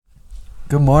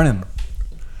Good morning.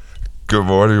 Good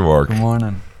morning, Mark. Good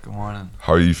morning. Good morning.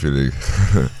 How are you feeling?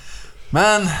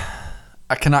 Man,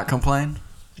 I cannot complain.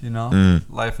 You know, Mm.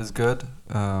 life is good.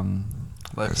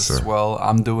 Life Yes, is sir. swell.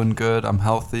 I'm doing good. I'm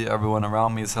healthy. Everyone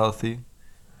around me is healthy.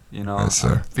 You know, Yes,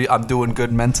 sir. I'm doing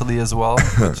good mentally as well,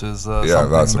 which is Yeah,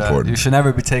 something that's that important. you should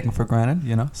never be taken for granted.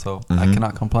 You know, so I Mhm.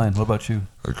 cannot complain. What about you?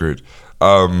 Agreed.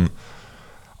 I'm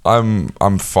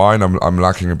fine. I'm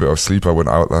lacking a bit of sleep. I went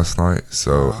out last night,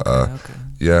 so Okay.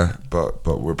 yeah. But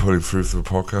we're putting through for the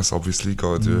podcast. Obviously,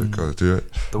 gotta do it. Gotta do it.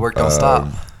 The work don't stop.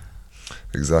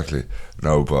 Exactly.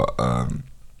 No, but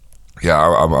yeah,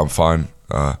 I'm fine.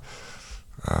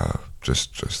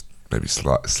 Just maybe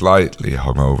slightly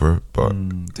hungover, but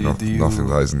Do you nothing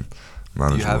that isn't do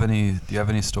manageable. you have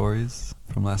any stories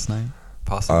from last night?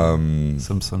 Possibly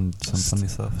some funny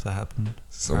stuff that happened.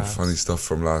 Some perhaps? funny stuff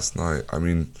from last night. I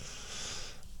mean,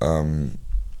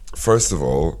 first of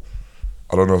all,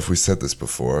 I don't know if we said this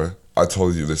before. I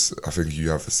told you this. I think you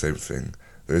have the same thing.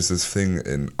 There's this thing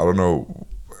in, I don't know,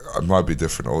 it might be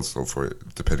different also for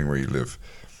depending where you live.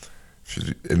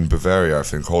 In Bavaria, I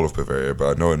think all of Bavaria, but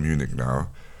I know in Munich now,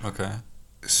 Okay.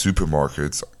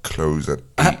 supermarkets close at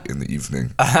 8 in the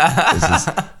evening.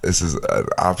 This is an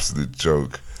absolute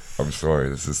joke. I'm sorry.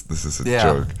 This is a Yeah.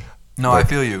 joke. No, Like- I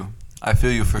feel you. I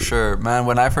feel you for sure. Man,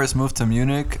 when I first moved to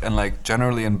Munich and like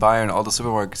generally in Bayern, all the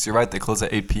supermarkets, you're right, they close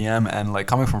at 8 p.m. And like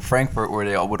coming from Frankfurt where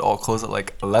they would all close at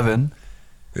like 11,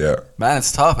 Yeah. man,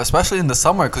 it's tough, especially in the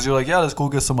summer because you're like, yeah, let's go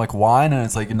get some like wine and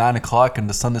it's like 9 o'clock and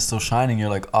the sun is still shining. You're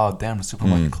like, oh, damn, the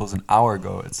supermarket closed an hour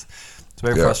ago. It's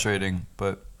very Yeah. frustrating,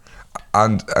 but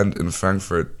And in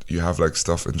Frankfurt, you have like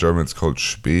stuff in German. It's called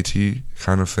Späti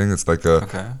kind of thing. It's like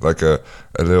a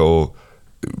little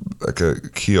like a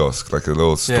kiosk, like a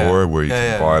little store where you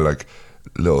can buy like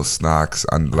little snacks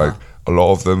and like a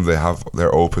lot of them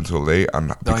they're open till late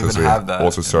and because even they have that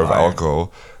also in serve Bayern.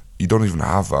 alcohol, you don't even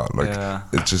have that. Like Yeah.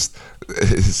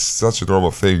 it's such a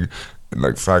normal thing in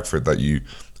like Frankfurt that you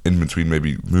in between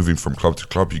maybe moving from club to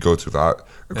club, you go to that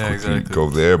and Yeah, quickly exactly. go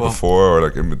there Well, before or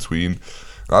like in between.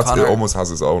 It Connor- almost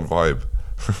has its own vibe.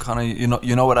 Connor,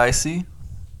 you know what I see?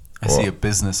 I see What? a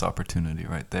business opportunity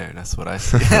right there. That's what I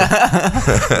see.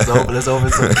 Let's open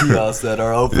some kiosks that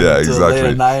are open Yeah, until late exactly.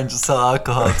 at night and just sell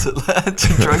alcohol to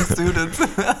drunk students.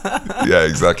 Yeah,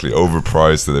 exactly.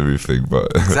 Overpriced and everything, but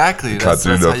Exactly. can't That's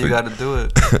do how nothing. you got to do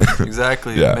it.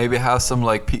 Exactly. Yeah. Maybe have some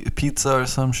like pizza or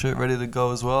some shit ready to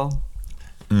go as well.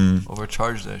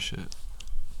 Overcharge that shit.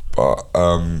 But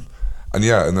and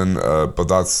yeah, and then but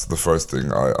that's the first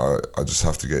thing. I just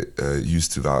have to get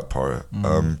used to that part.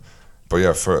 But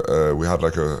yeah, we had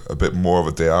like a bit more of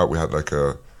a day out. We had like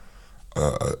a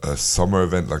summer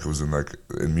event. Like it was in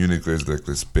Munich. There's like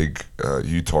this big.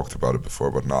 You talked about it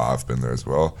before, but now I've been there as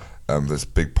well. This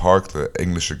big park, the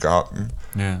Englische Garten.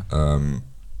 Yeah.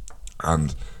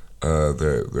 And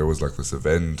there was like this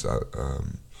event,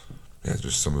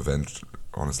 just some event,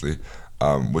 honestly,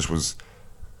 which was,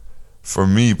 for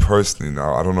me personally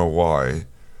now, I don't know why,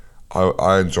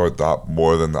 I enjoyed that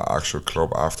more than the actual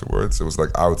club afterwards. It was like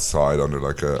outside under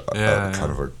like a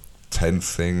kind of a tent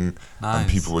thing, and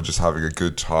Nice. people were just having a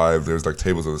good time. There was like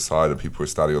tables on the side and people were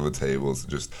standing on the tables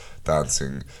just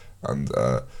dancing, and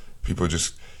people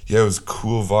just, it was a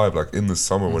cool vibe, like in the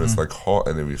summer when it's like hot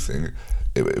and everything.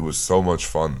 It was so much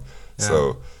fun. Yeah.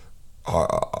 So I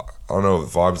don't know,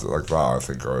 vibes like that I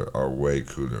think are way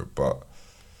cooler. But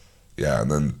yeah,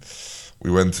 and then we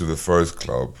went to the first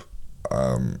club.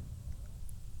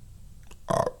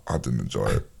 I didn't enjoy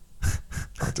it.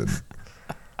 I didn't.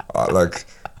 Like.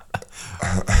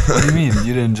 What do you mean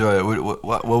you didn't enjoy it?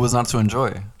 What was not to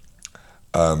enjoy?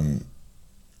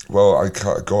 Well, I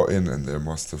got in and there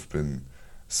must have been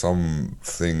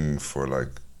something for like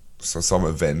some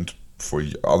event for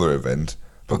other event,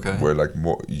 but Okay. where like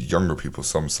more younger people,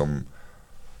 some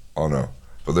I don't know,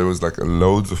 but there was like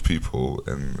loads of people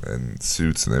in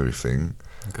suits and everything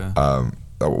Okay.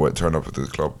 that turned up at the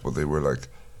club, but they were like,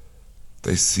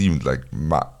 they seemed like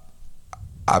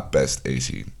at best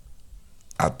 18,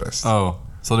 at best. Oh,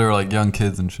 so they were like young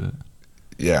kids and shit.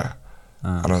 Yeah.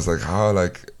 And I was like, how,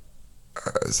 like,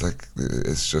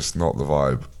 it's just not the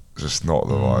vibe. Just not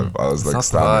the vibe. I was It's like not the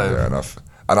standing vibe. there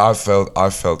and I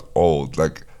felt old.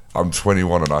 Like, I'm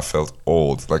 21 and I felt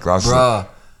old. Like, that's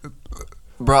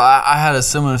Bro, I had a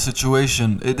similar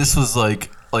situation. This was like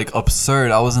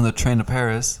absurd. I was in the train to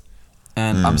Paris,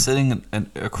 and I'm sitting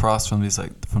across from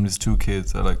these two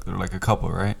kids. They're like a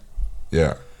couple, right?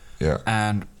 yeah.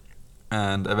 And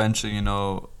eventually, you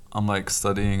know, I'm like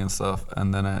studying and stuff,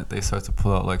 and then they start to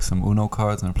pull out like some Uno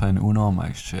cards and they're playing Uno. I'm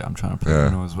like, shit, I'm trying to play Yeah.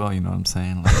 Uno as well. You know what I'm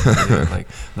saying? Like, yeah, like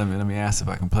let me ask if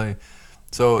I can play.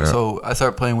 So I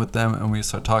start playing with them, and we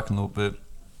start talking a little bit,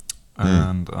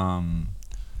 and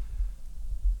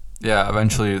yeah,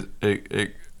 eventually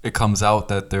it comes out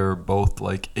that they're both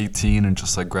like 18 and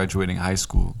just like graduating high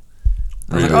school.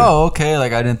 I was like, Really? oh, okay.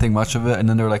 Like, I didn't think much of it. And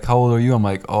then they were like, how old are you? I'm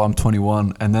like, oh, I'm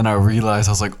 21. And then I realized,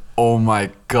 I was like, oh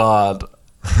my God,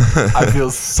 I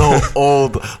feel so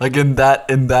old. Like in that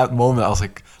moment, I was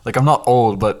like I'm not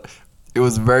old, but it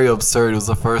was very absurd. It was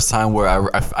the first time where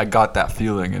I got that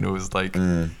feeling, and it was like,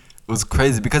 it was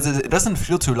crazy because it doesn't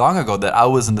feel too long ago that I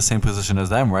was in the same position as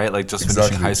them, right? Like just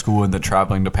finishing high school and then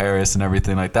traveling to Paris and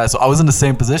everything like that. So I was in the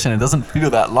same position. It doesn't feel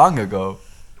that long ago.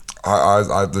 I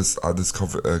had this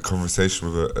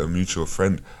conversation with a mutual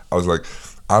friend. I was like,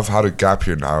 I've had a gap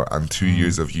year now and 2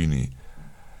 years of uni.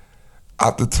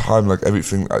 At the time, like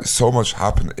everything, so much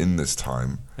happened in this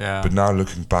time. Yeah. But now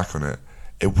looking back on it,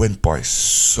 it went by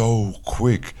so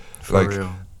quick. For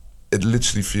real. It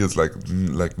literally feels like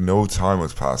no time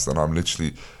has passed, and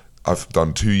I've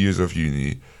done 2 years of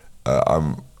uni.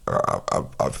 I've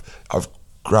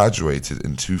graduated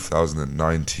in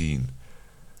 2019.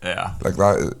 Yeah. Like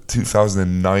that,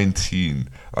 2019.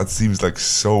 That seems like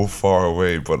so far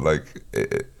away, but like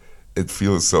it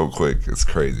feels so quick. It's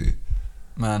crazy.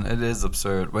 Man, it is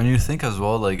absurd. When you think as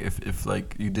well, like if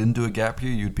like you didn't do a gap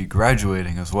year, you'd be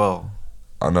graduating as well.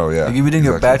 I know, yeah. Like if you didn't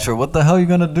get a bachelor, what the hell are you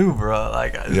gonna do, bro?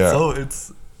 Like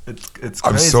it's crazy.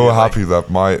 I'm so happy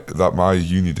that my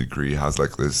uni degree has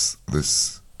like this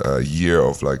year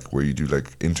of like where you do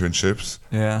like internships.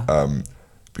 Yeah.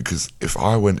 Because if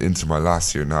I went into my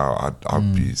last year now,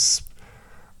 I'd be,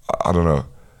 I don't know.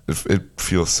 It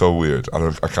feels so weird.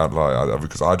 I can't lie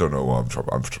because I don't know what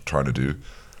I'm trying to do.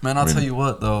 Man, I'll tell you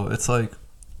what though. It's like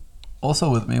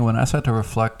also with me when I start to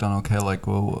reflect on like,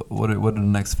 well, what do the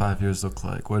next 5 years look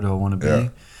like? Where do I want to be?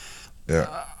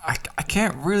 Yeah. I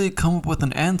can't really come up with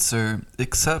an answer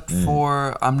except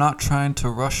for I'm not trying to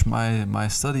rush my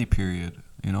study period.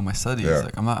 You know, my studies. Yeah.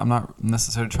 Like I'm not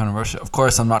necessarily trying to rush it. Of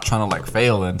course, I'm not trying to like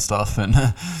fail and stuff and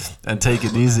and take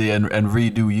it easy and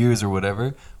redo years or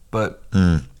whatever. But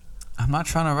I'm not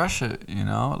trying to rush it. You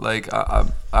know, like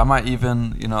I might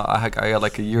even, you know, I got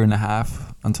like a year and a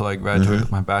half until I graduate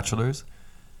with my bachelor's.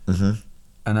 And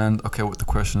then what the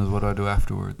question is, what do I do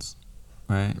afterwards?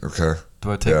 Right. Okay.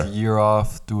 Do I take a year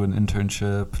off, do an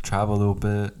internship, travel a little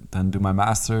bit, then do my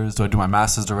master's? Do I do my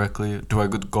master's directly? Do I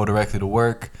go directly to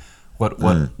work?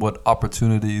 What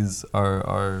opportunities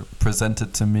are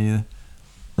presented to me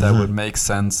that would make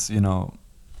sense, you know,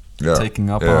 taking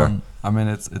up on? I mean,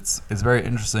 it's very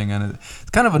interesting, and it's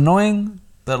kind of annoying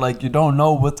that like you don't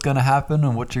know what's gonna happen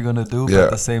and what you're gonna do, but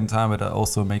at the same time, it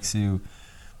also makes you,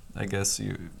 I guess,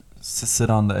 you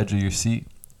sit on the edge of your seat,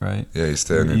 right? Yeah, you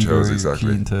stay on your toes, exactly.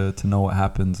 You're keen to know what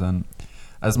happens, and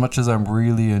as much as I'm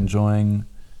really enjoying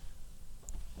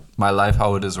my life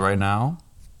how it is right now,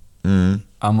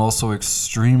 I'm also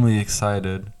extremely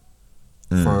excited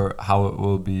for how it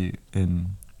will be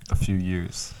in a few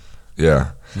years.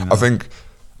 Yeah, you know? I think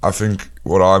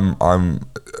what I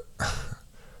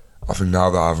think now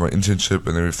that I have my internship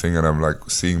and everything, and I'm like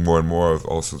seeing more and more of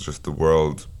also just the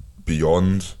world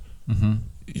beyond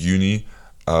uni.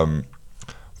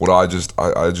 What I just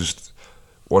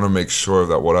want to make sure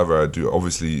that whatever I do,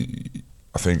 obviously,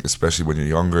 I think especially when you're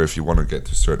younger, if you want to get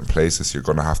to certain places, you're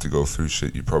gonna have to go through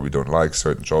shit you probably don't like,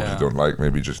 certain jobs you don't like.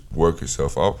 Maybe just work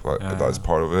yourself up. That's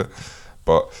part of it.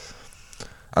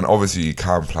 And obviously you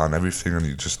can't plan everything, and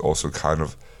you just also kind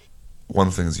of,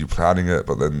 one thing is you planning it,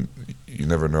 but then you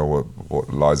never know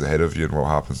what lies ahead of you and what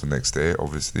happens the next day,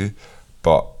 obviously.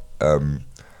 But I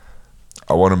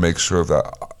want to make sure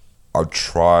that I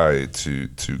try to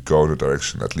go in a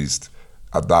direction, at least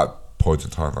at that point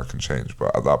in time that can change,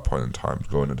 but at that point in time,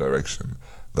 go in a direction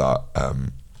that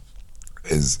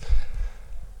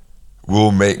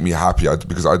will make me happy,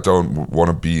 because I don't want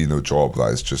to be in a job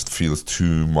that is just feels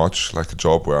too much like a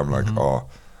job where I'm like,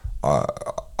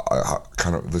 I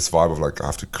kind of this vibe of like I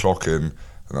have to clock in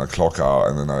and I clock out,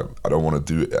 and then I don't want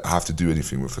to have to do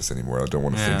anything with this anymore. I don't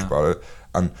want to think about it.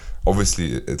 And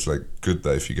obviously it's like good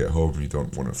that if you get home you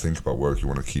don't want to think about work, you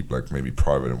want to keep like maybe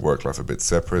private and work life a bit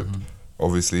separate,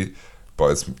 obviously.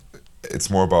 But it's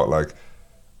more about like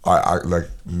I like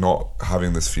not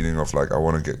having this feeling of like I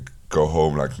want to go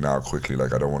home like now quickly,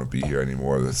 like I don't want to be here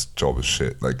anymore, this job is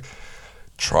shit. Like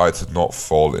try to not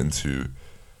fall into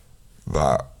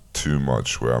that too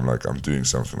much where I'm like I'm doing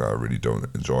something that I really don't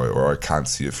enjoy or I can't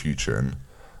see a future in,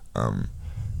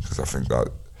 because I think that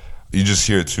you just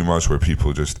hear it too much where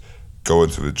people just go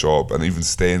into the job and even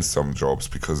stay in some jobs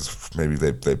because maybe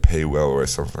they pay well or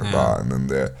something like that, and then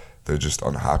they're just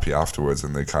unhappy afterwards,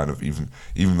 and they kind of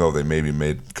even though they maybe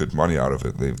made good money out of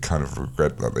it, they kind of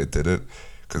regret that they did it,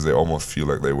 because they almost feel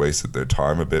like they wasted their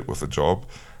time a bit with a job,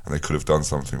 and they could have done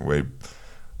something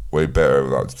way better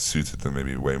that suited them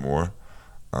maybe way more.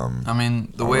 I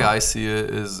mean, the way I see it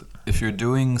is, if you're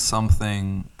doing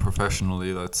something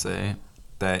professionally, let's say,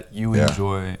 that you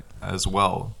enjoy as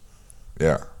well,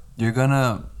 you're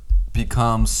gonna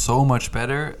become so much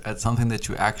better at something that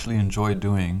you actually enjoy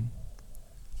doing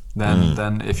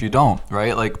than if you don't,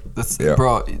 right? Like,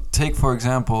 bro, take for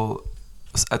example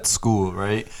at school,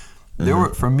 right? There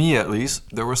were, for me at least,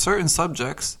 there were certain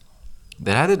subjects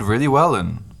that I did really well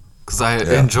in, because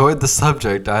I enjoyed the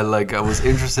subject. I was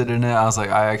interested in it. I was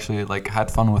like, I actually had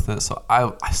fun with it. So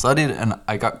I studied and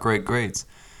I got great grades.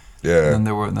 Yeah. And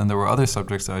then there were other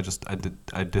subjects that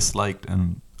I disliked,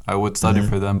 and I would study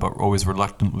for them, but always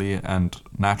reluctantly and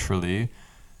naturally.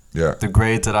 Yeah. The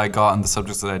grades that I got in the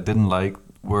subjects that I didn't like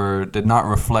did not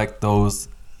reflect those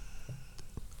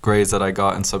grades that I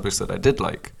got in subjects that I did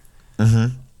like.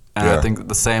 Mm-hmm. And I think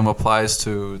the same applies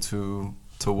to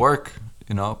work,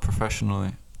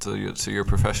 professionally, to your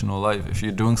professional life. If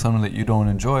you're doing something that you don't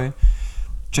enjoy,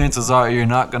 chances are you're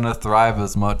not gonna thrive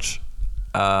as much,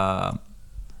 not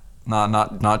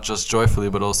just joyfully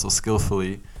but also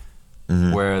skillfully.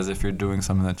 Mm-hmm. Whereas if you're doing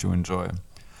something that you enjoy.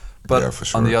 But for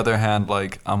sure. On the other hand,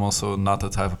 I'm also not the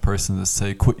type of person to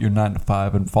say quit your 9 to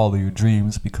 5 and follow your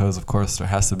dreams, because of course there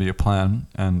has to be a plan,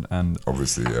 and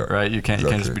obviously, right, you can't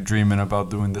just be dreaming about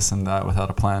doing this and that without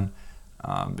a plan,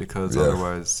 because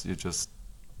otherwise you just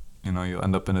you'll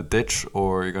end up in a ditch,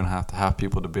 or you're gonna have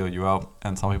people to bail you out,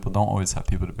 and some people don't always have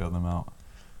people to bail them out.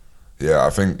 Yeah,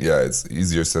 I think it's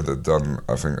easier said than done.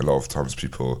 I think a lot of times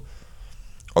people,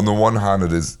 on the one hand,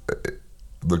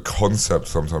 the concept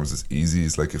sometimes is easy.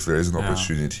 It's like, if there is an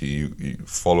opportunity, you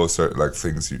follow certain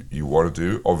things you want to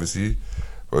do, obviously,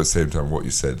 but at the same time, what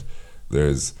you said,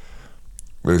 there's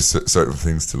certain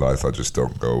things to life that just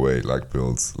don't go away, like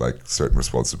bills, like certain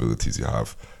responsibilities you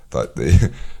have, that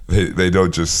they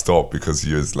don't just stop because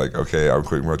you're just like, okay, I'm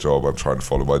quitting my job, I'm trying to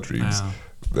follow my dreams.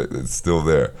 It's still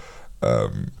there.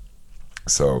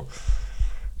 So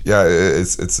yeah,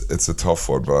 it's a tough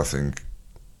one, but I think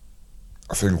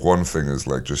one thing is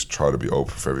just try to be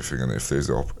open for everything, and if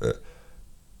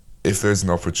there's an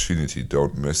opportunity,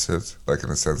 don't miss it. In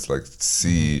a sense,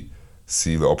 see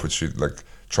the opportunity.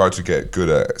 Try to get good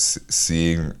at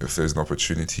seeing if there's an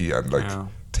opportunity and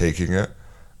taking it.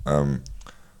 I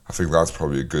think that's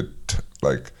probably a good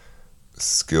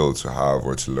skill to have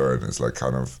or to learn, is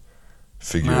kind of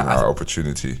figuring out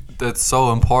opportunity. That's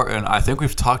so important. I think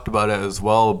we've talked about it as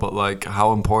well, but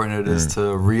how important it is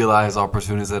to realize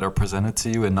opportunities that are presented to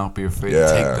you and not be afraid to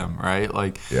take them, right?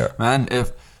 Man,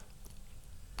 if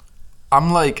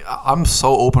I'm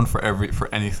so open for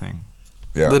anything.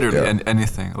 Literally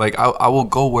anything. I will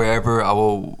go wherever, I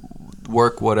will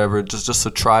work whatever, just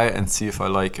to try it and see if I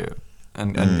like it,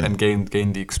 and gain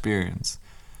the experience.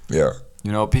 Yeah.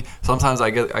 Sometimes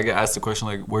I get asked the question,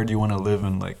 where do you want to live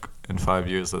in 5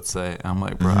 years, let's say. And I'm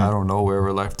like, bro, I don't know,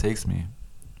 wherever life takes me,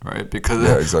 right?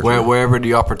 Because wherever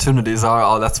the opportunities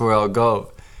are, that's where I'll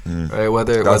go, right?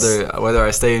 Whether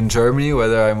I stay in Germany,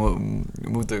 whether I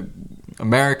move to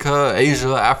America,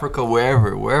 Asia, Africa,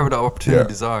 wherever the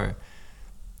opportunities are,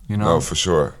 No, for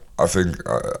sure. I think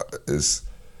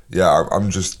I'm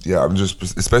just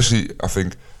especially, I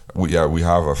think we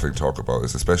have talked about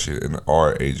this, especially in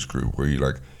our age group, where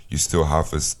you still have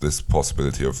this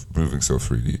possibility of moving so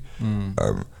freely.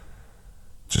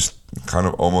 Just kind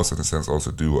of almost in a sense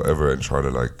also do whatever and try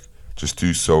to just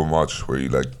do so much, where you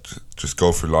just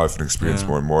go through life and experience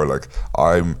more and more.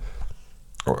 I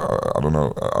don't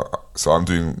know, so I'm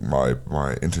doing my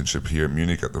internship here in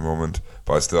Munich at the moment,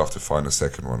 but I still have to find a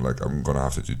second one. I'm gonna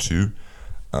have to do 2,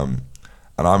 and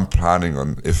I'm planning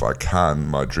on, if I can,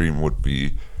 my dream would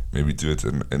be maybe do it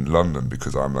in London,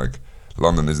 because I'm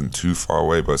London isn't too far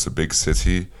away, but it's a big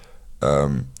city.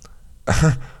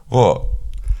 What?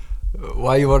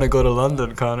 Why you want to go to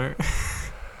London, Connor?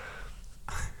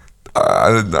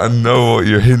 I know what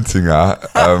you're hinting at.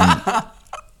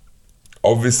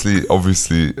 Obviously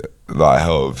that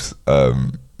helps.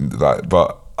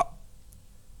 But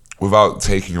without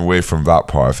taking away from that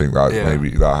part, I think that maybe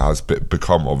that has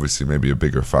become obviously maybe a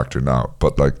bigger factor now.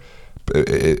 But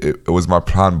it was my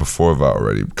plan before that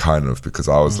already, kind of, because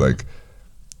I was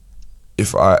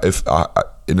if I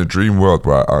in a dream world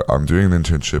where I'm doing an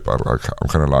internship, I'm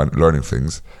kind of learning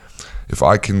things. If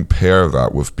I can pair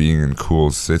that with being in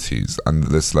cool cities, and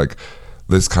this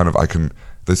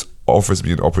offers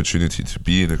me an opportunity to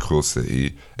be in a cool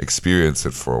city, experience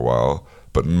it for a while,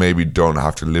 but maybe don't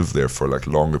have to live there for like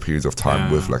longer periods of time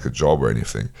Yeah. with like a job or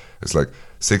anything. It's like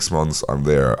 6 months I'm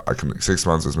there. 6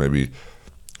 months is maybe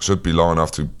should be long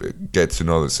enough to get to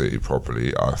know the city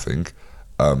properly, I think.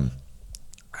 And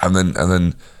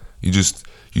then you just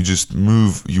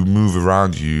move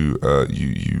around. You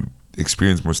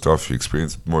experience more stuff. You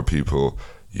experience more people.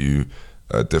 You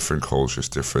different cultures,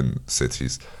 different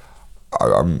cities.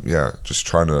 I'm just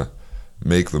trying to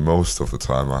make the most of the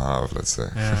time I have. Let's say.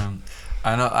 Yeah,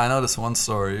 I know this one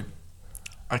story.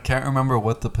 I can't remember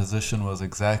what the position was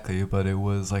exactly, but it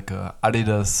was like a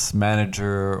Adidas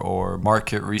manager or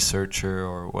market researcher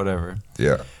or whatever.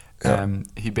 Yeah. And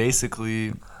he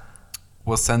basically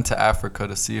was sent to Africa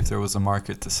to see if there was a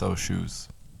market to sell shoes.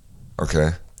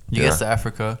 Okay. He gets to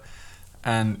Africa,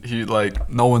 and he like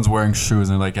no one's wearing shoes,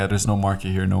 and like there's no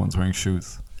market here, no one's wearing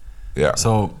shoes. Yeah.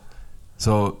 So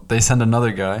they send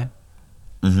another guy,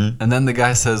 Mm-hmm. and then the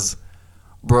guy says,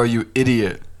 "Bro, you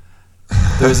idiot!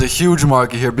 There's a huge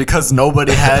market here because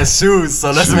nobody has shoes,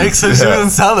 so let's make some shoes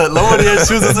and sell it. Nobody has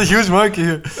shoes, it's a huge market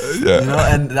here." Yeah. You know,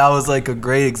 and that was like a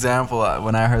great example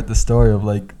when I heard the story of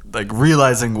like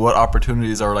realizing what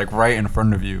opportunities are like right in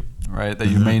front of you, right? That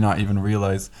you may not even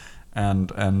realize,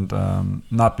 and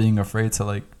not being afraid to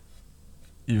like,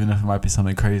 even if it might be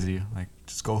something crazy, like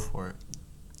just go for it.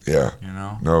 Yeah. You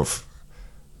know? No,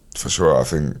 for sure. I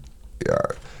think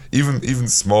even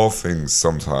small things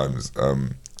sometimes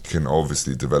can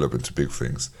obviously develop into big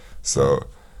things. So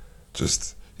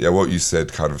just what you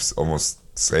said, kind of almost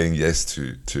saying yes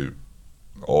to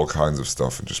all kinds of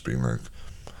stuff and just being like,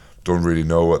 don't really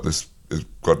know what this is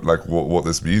got like what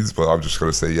this means, but I'm just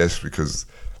gonna say yes because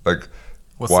like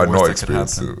What's why the worst not that could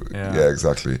experience happen? it? Yeah. Yeah,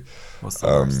 exactly. What's the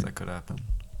worst that could happen?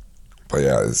 But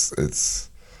yeah, it's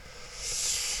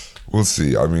we'll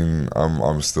see. I mean,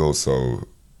 I'm still so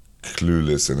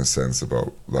clueless in a sense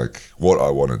about like what I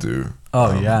want to do.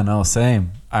 Oh yeah, no,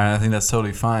 same. I think that's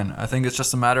totally fine. I think it's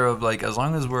just a matter of like as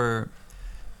long as we're,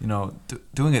 you know,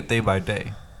 doing it day by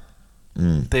day.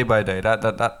 Day by day.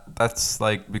 That's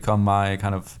like become my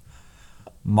kind of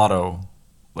motto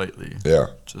lately. Yeah.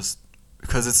 Just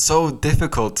because it's so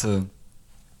difficult to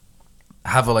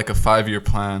have like a 5-year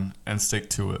plan and stick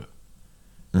to it.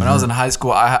 When I was in high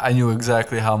school, I knew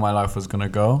exactly how my life was gonna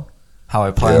go, how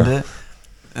I planned it,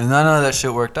 and none of that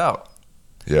shit worked out.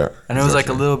 Yeah. And it was like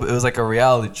a little bit. It was like a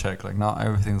reality check. Like not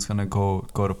everything's gonna go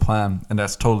to plan, and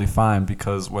that's totally fine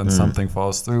because when something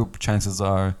falls through, chances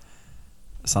are,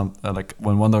 like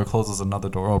when one door closes, another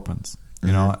door opens.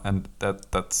 You know, and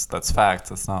that's fact.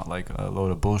 That's not like a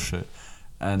load of bullshit.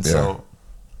 And so,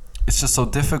 it's just so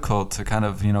difficult to kind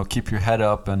of keep your head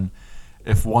up. And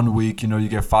if one week you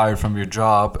get fired from your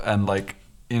job, and like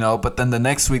but then the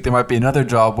next week there might be another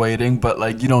job waiting, but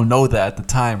like you don't know that at the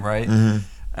time, right?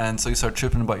 And so you start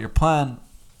tripping about your plan.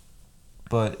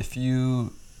 But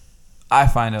I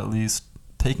find at least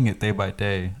taking it day by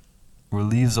day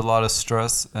relieves a lot of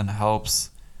stress and helps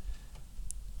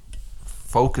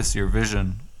focus your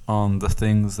vision on the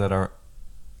things that are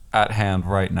at hand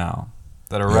right now,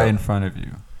 that are right in front of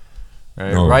you.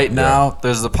 Right? Now,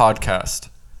 there's the podcast.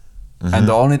 And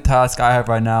the only task I have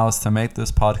right now is to make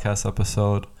this podcast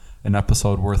episode an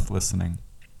episode worth listening.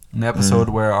 An episode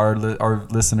where our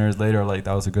listeners later are like,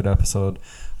 that was a good episode.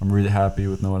 I'm really happy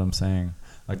with what I'm saying.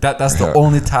 Like that's the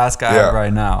only task I have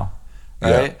right now.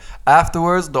 Right?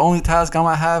 Afterwards, the only task I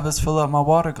might have is fill up my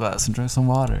water glass and drink some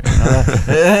water.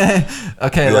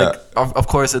 Okay, like of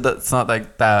course it's not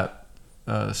like that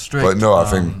strict. But no, I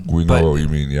think we know what you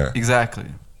mean. Yeah. Exactly.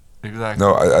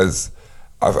 No,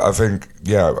 I think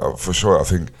for sure. I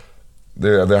think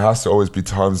there has to always be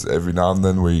times every now and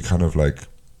then where you kind of like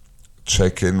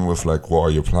check in with like what are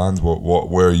your plans,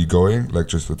 where are you going, like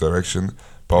just the direction.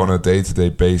 But on a day-to-day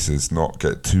basis, not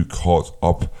get too caught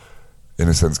up. In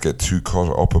a sense, get too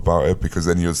caught up about it, because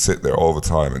then you'll sit there all the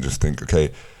time and just think,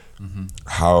 okay,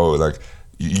 how like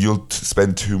you'll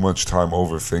spend too much time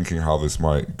overthinking how this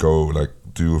might go, like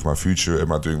do with my future.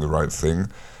 Am I doing the right thing?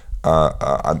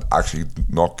 And actually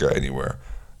not get anywhere.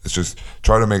 It's just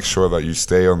trying to make sure that you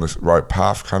stay on this right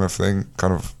path, kind of thing,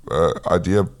 kind of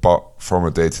idea. But from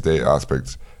a day-to-day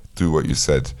aspect, do what you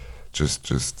said. Just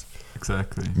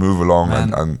exactly move along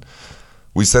and.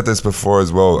 We said this before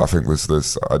as well. I think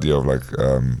this idea of like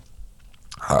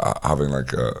having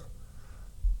like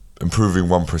improving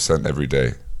 1% every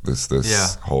day.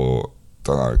 This whole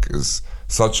dynamic is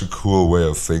such a cool way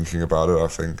of thinking about it, I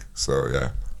think. So yeah.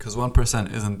 Because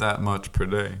 1% isn't that much per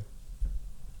day,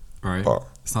 right?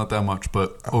 It's not that much,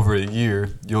 but over a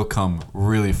year you'll come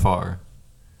really far.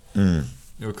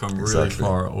 You'll come really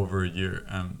far over a year,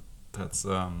 and that's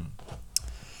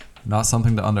not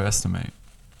something to underestimate.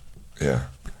 Yeah.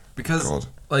 Because God.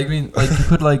 like I mean, like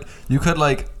you could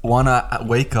wanna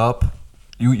wake up.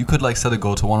 You could like set a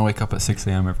goal to wanna wake up at 6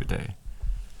 a.m. every day,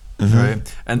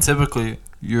 right? And typically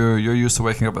you're used to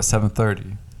waking up at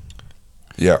 7:30.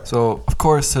 Yeah. So of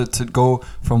course to go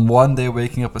from one day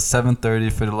waking up at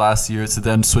 7:30 for the last year to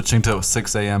then switching to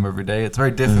 6 a.m. every day, it's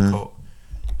very difficult.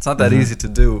 It's not that easy to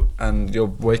do, and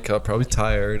you'll wake up probably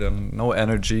tired and no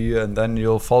energy, and then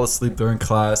you'll fall asleep during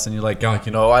class, and you're like, oh,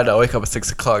 you know, I gotta wake up at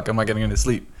 6 o'clock. I'm not getting any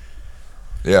sleep.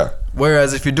 Yeah.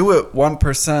 Whereas if you do it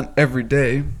 1% every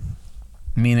day,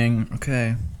 meaning,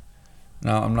 okay,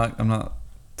 now I'm not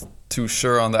too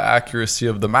sure on the accuracy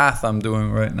of the math I'm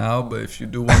doing right now, but if you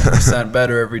do 1%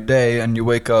 better every day, and you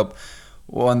wake up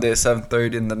one day at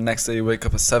 7:30, and the next day you wake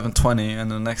up at 7:20, and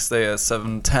the next day at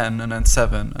 7:10, and then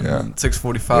 7, and then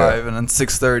 6:45, and then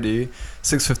 6:30,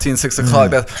 6:15, 6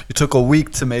 o'clock. That you took a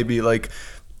week to maybe like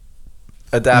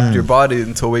adapt your body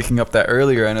into waking up that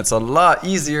earlier, and it's a lot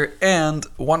easier. And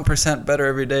 1% better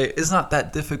every day is not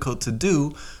that difficult to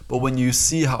do. But when you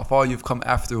see how far you've come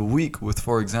after a week, with,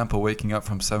 for example, waking up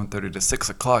from 7:30 to 6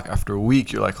 o'clock after a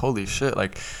week, you're like, holy shit,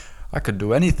 like I could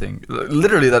do anything.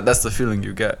 Literally, that's the feeling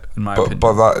you get, in my opinion.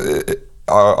 But that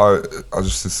I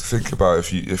just think about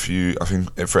if you I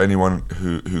think for anyone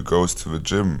who goes to the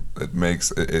gym, it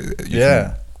makes you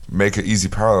can make it easy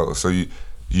parallel. So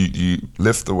you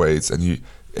lift the weights, and you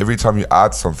every time you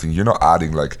add something, you're not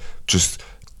adding like just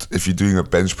if you're doing a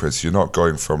bench press, you're not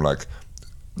going from like,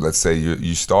 let's say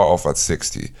you start off at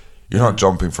 60. You're not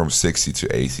jumping from 60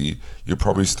 to 80. You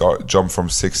probably jump from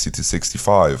 60 to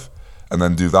 65. And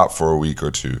then do that for a week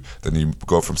or two. Then you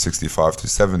go from 65 to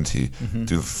 70,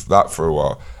 do that for a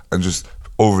while, and just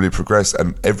overly progress.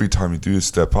 And every time you do a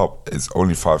step up, it's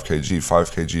only 5 kg.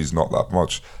 5 kg is not that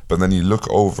much. But then you look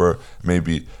over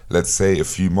maybe, let's say, a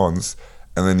few months,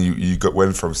 and then you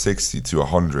went from 60 to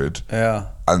 100. Yeah.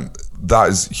 And that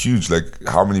is huge. Like,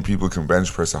 how many people can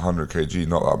bench press 100 kg?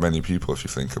 Not that many people, if you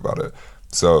think about it.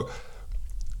 So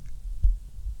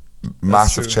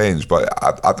massive change, but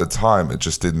at the time it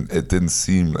didn't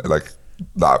seem like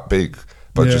that big,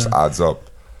 but it just adds up.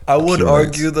 I would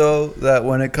argue though that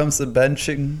when it comes to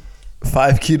benching,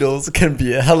 5 kilos can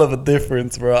be a hell of a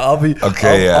difference, bro. I'll be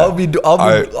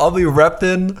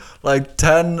repping like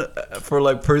 10 for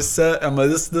like per set. I'm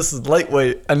like, this is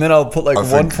lightweight, and then I'll put like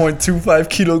 1.25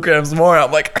 kilograms more.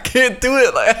 I'm like, I can't do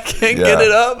it. Like I can't get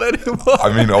it up anymore.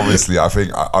 I mean, obviously, I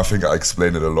think I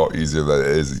explained it a lot easier than it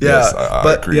is. Yeah, yes,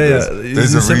 I agree.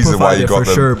 There's a reason why you got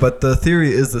for sure, but the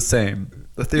theory is the same.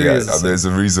 The theory is the same. There's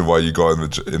a reason why you got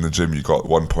in the gym. You got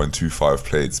 1.25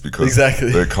 plates because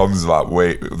there comes that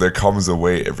weight. There comes a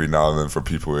weight every now and then for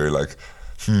people who are like,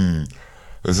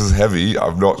 this is heavy.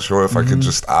 I'm not sure if I can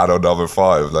just add another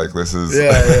 5. Like this is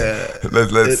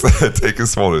let's take a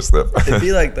smaller step. It'd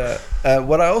be like that.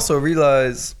 What I also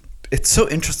realize, it's so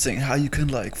interesting how you can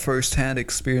like firsthand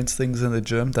experience things in the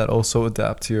gym that also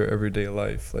adapt to your everyday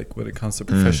life, like when it comes to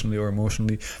professionally or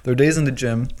emotionally. There are days in the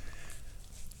gym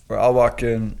where I'll walk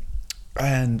in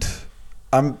and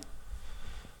I'm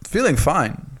feeling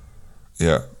fine.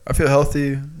 Yeah. I feel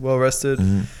healthy, well rested,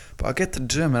 but I'll get to the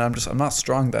gym and I'm not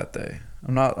strong that day.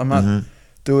 I'm not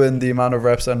doing the amount of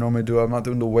reps I normally do. I'm not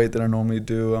doing the weight that I normally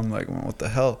do. I'm like, well, what the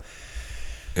hell?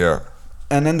 Yeah.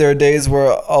 And then there are days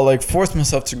where I'll like force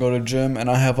myself to go to the gym and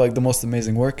I have like the most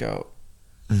amazing workout.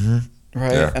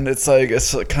 Right? Yeah. And it's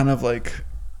kind of like,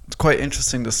 it's quite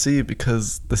interesting to see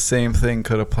because the same thing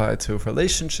could apply to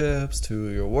relationships, to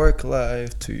your work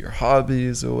life, to your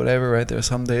hobbies or whatever, right? There's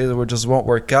some days where it just won't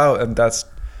work out, and that's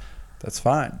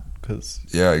fine because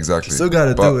exactly. You still got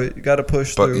to do it. You got to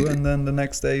push through, and then the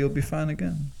next day you'll be fine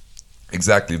again.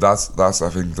 Exactly. That's I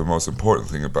think the most important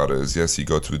thing about it is, yes, you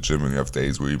go to a gym and you have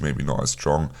days where you're maybe not as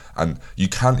strong, and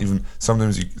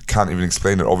sometimes you can't even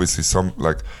explain it. Obviously, some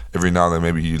like every now and then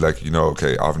maybe you like,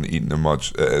 okay, I haven't eaten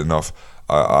enough.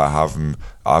 I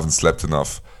haven't slept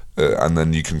enough, and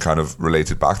then you can kind of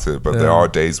relate it back to it. But there are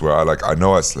days where I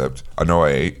know I slept, I know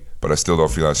I ate, but I still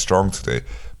don't feel as strong today.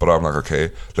 But I'm like,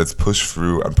 okay, let's push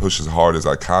through and push as hard as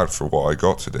I can for what I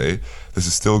got today. This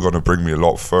is still going to bring me a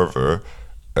lot further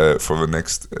for the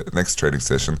next training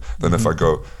session than if I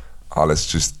go, let's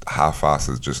just half-ass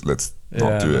it, just let's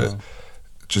not do it.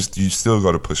 Just you still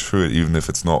got to push through it, even if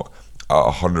it's not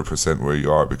 100% where you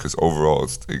are, because overall,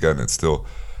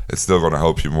 it's still going to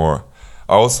help you more.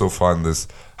 I also find this,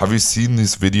 have you seen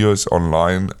these videos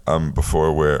online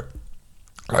before where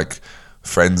like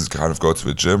friends kind of go to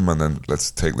a gym, and then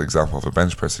let's take the example of a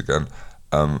bench press again.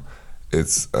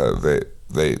 It's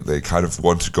they kind of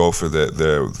want to go for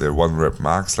their 1 rep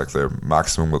max, like their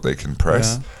maximum what they can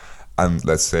press. and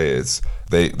let's say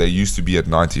they used to be at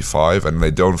 95 and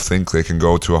they don't think they can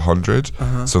go to 100,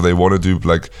 so they want to do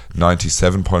like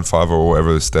 97.5 or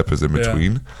whatever the step is in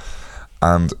between,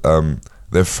 and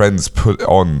their friends put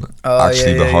on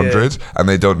the 100 and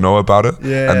they don't know about it,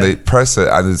 and they press it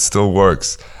and it still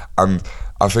works. And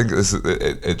I think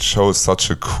it shows such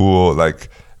a cool like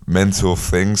mental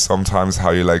thing sometimes, how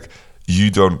you like, you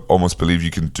don't almost believe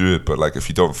you can do it, but like if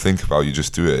you don't think about it, you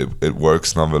just do it, it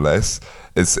works nonetheless.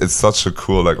 It's such a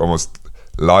cool like almost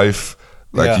life,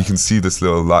 like you can see this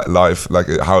little life, like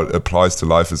how it applies to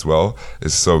life as well.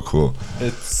 It's so cool.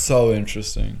 It's so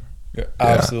interesting. You're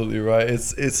absolutely right.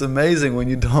 It's amazing when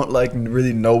you don't like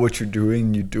really know what you're doing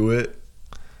and you do it.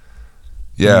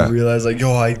 Yeah. And you realize like,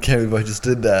 yo, I can't believe I just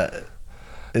did that.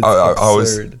 It's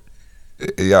absurd.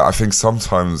 I think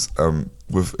sometimes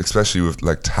especially with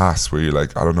like tasks where you're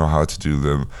like, I don't know how to do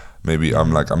them. Maybe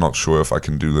I'm not sure if I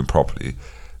can do them properly.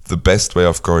 The best way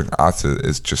of going at it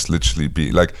is just literally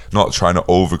be like, not trying to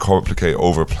overcomplicate,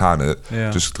 overplan it.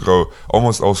 Yeah. Just go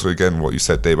almost also again what you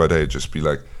said, day by day. Just be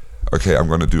like, okay, I'm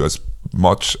going to do as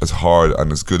much, as hard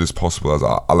and as good as possible as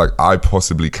I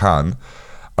possibly can.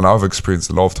 And I've experienced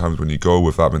a lot of times when you go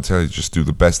with that mentality, just do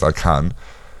the best I can.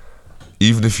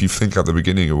 Even if you think at the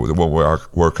beginning it won't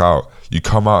work out, you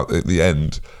come out at the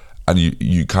end and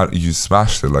you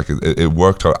smashed it. Like it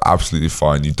worked out absolutely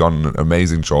fine. You've done an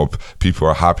amazing job. People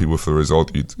are happy with the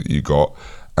result you got,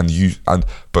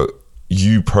 but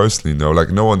you personally know, like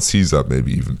no one sees that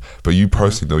maybe even, but you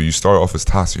personally know, you start off as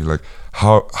tasks and you're like,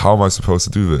 how am I supposed to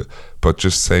do it? But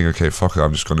just saying, okay, fuck it,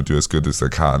 I'm just going to do as good as I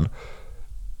can,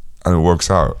 and it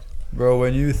works out. Bro,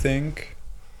 when you think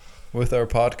with our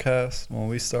podcast, when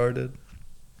we started,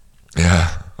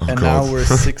 now we're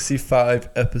 65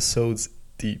 episodes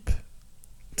deep.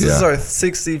 This is our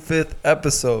 65th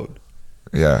episode.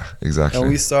 Yeah, exactly. And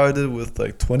we started with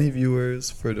like 20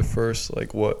 viewers for the first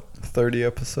 30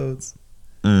 episodes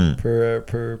per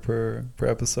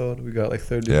episode. We got like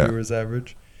 30 viewers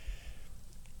average.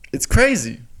 It's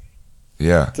crazy.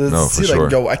 Yeah, to see for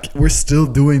sure. We're still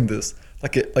doing this.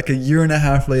 Like a year and a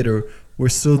half later, we're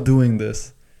still doing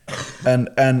this.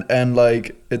 And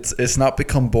like it's not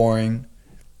become boring.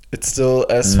 It's still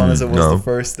as fun as it was the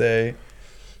first day.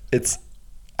 It's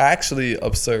actually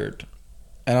absurd,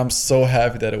 and I'm so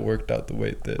happy that it worked out the way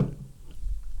it did.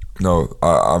 No,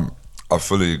 I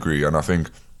fully agree, and I think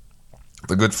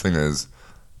the good thing is,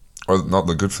 or not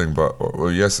the good thing, but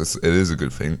yes, it is a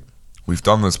good thing. We've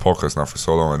done this podcast now for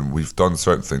so long, and we've done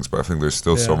certain things, but I think there's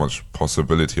still so much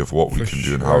possibility of what we can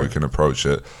do and how we can approach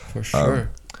it. For sure.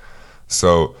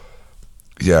 So,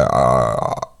 yeah,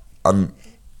 and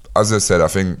as I said, I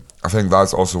think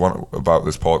that's also one about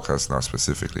this podcast now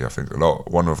specifically. I think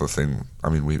one of the thing, I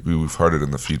mean, we've heard it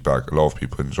in the feedback. A lot of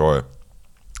people enjoy it.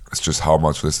 It's just how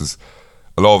much this is.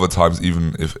 A lot of the times,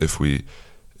 even if we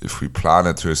plan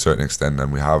it to a certain extent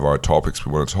and we have our topics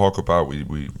we want to talk about,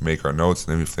 we make our notes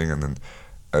and everything, and then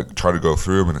try to go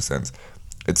through them in a sense.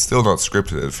 It's still not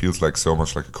scripted. It feels like so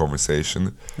much like a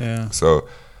conversation. Yeah. So.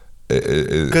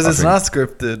 Because it's not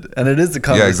scripted and it is a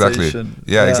conversation.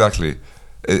 Yeah, exactly.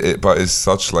 But it's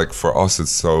such like, for us,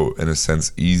 it's so in a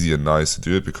sense easy and nice to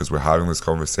do it because we're having this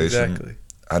conversation. Exactly.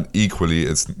 And equally,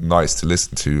 it's nice to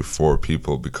listen to for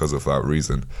people because of that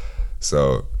reason.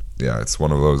 So yeah, it's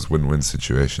one of those win-win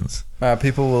situations.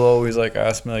 People will always like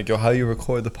ask me like, yo, how do you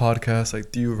record the podcast?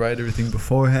 Like, do you write everything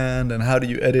beforehand and how do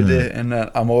you edit it? And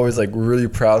I'm always like really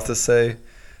proud to say,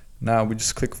 nah, we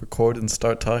just click record and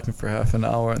start talking for half an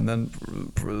hour and then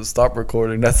stop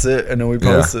recording. That's it. And then we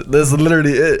post it. That's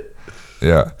literally it.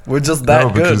 Yeah. We're just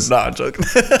that good. Nah, I'm joking.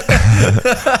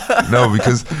 No,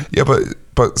 because,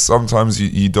 but sometimes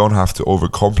you don't have to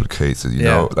overcomplicate it, you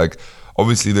know? Like,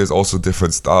 obviously there's also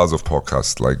different styles of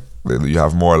podcasts. Like, you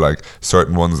have more like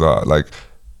certain ones that like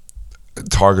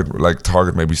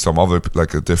target maybe some other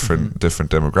like a different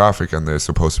demographic, and they're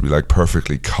supposed to be like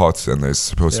perfectly cut and there's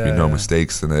supposed to be no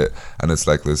mistakes in it, and it's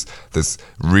like this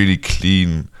really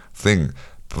clean thing,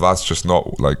 but that's just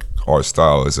not like our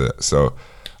style, is it? So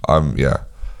I'm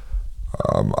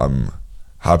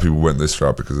happy we went this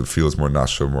route because it feels more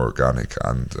natural, more organic,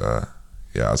 and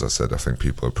as I said, I think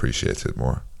people appreciate it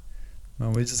more.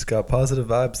 Well, we just got positive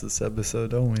vibes this episode,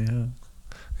 don't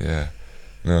we? Yeah.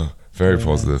 No, very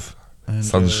positive. And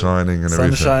sun shining and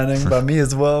everything. Sun shining by me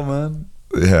as well, man.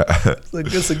 Yeah.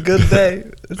 It's a good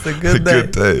day. It's a good day.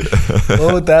 Good day.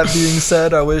 Well, with that being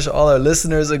said, I wish all our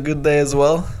listeners a good day as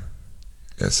well.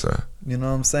 Yes, sir. You know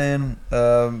what I'm saying?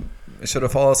 You should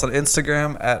have followed us on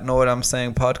Instagram at Know What I'm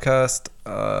Saying Podcast.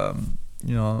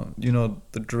 You know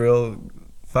the drill.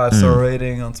 5-star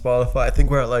rating on Spotify. I think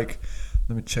we're at like,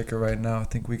 let me check it right now. I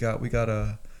think we got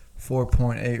a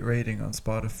 4.8 rating on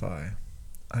Spotify,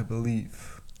 I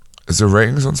believe. Is there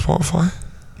ratings on Spotify?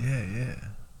 Yeah.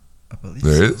 I believe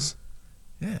There so. is?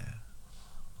 Yeah.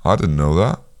 I didn't know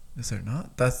that. Is there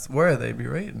not? That's where they be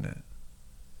rating it.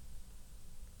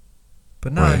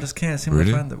 But no, Right. I just can't seem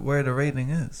Really? to find where the rating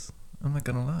is. I'm not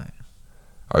gonna lie.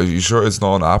 Are you sure it's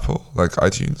not on Apple, like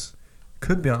iTunes?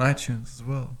 Could be on iTunes as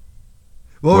well.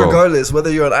 Well, Well, regardless, whether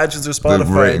you're on iTunes or Spotify and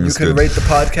you rating's can good. rate the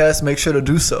podcast, make sure to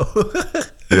do so.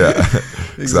 Yeah,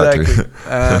 exactly.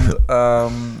 And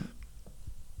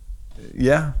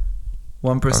yeah,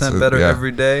 1% That's it, better yeah.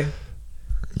 every day.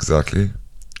 Exactly.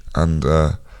 And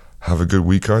have a good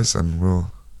week, guys, and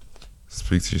we'll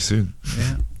speak to you soon.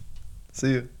 Yeah.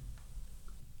 See you.